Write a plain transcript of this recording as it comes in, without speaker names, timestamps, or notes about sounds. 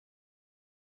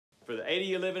For the 80 of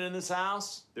you living in this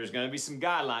house, there's gonna be some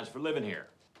guidelines for living here.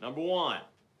 Number one,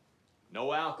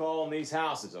 no alcohol in these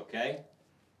houses, okay?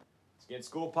 It's against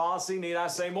school policy, need I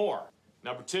say more?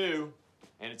 Number two,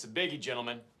 and it's a biggie,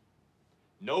 gentlemen,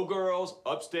 no girls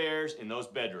upstairs in those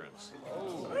bedrooms.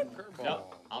 Oh, No,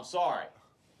 I'm sorry.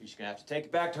 You're just gonna have to take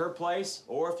it back to her place,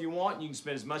 or if you want, you can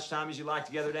spend as much time as you like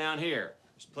together down here.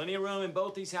 There's plenty of room in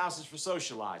both these houses for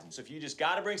socializing. So if you just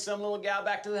gotta bring some little gal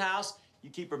back to the house, you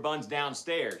keep her buns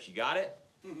downstairs. You got it?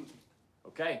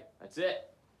 Okay, that's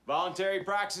it. Voluntary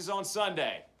practices on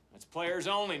Sunday. That's players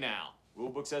only now.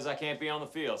 Rulebook says I can't be on the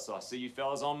field, so I'll see you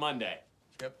fellas on Monday.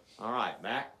 Yep. All right,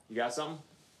 Mac, you got something?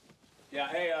 Yeah,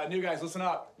 hey, new guys, listen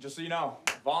up. Just so you know,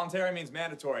 voluntary means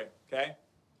mandatory, okay?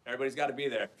 Everybody's got to be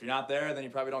there. If you're not there, then you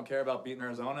probably don't care about beating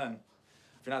Arizona, and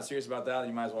if you're not serious about that, then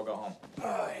you might as well go home.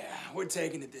 Oh, yeah, we're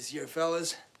taking it this year,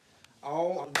 fellas.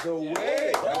 All the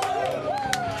way.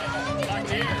 Back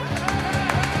here.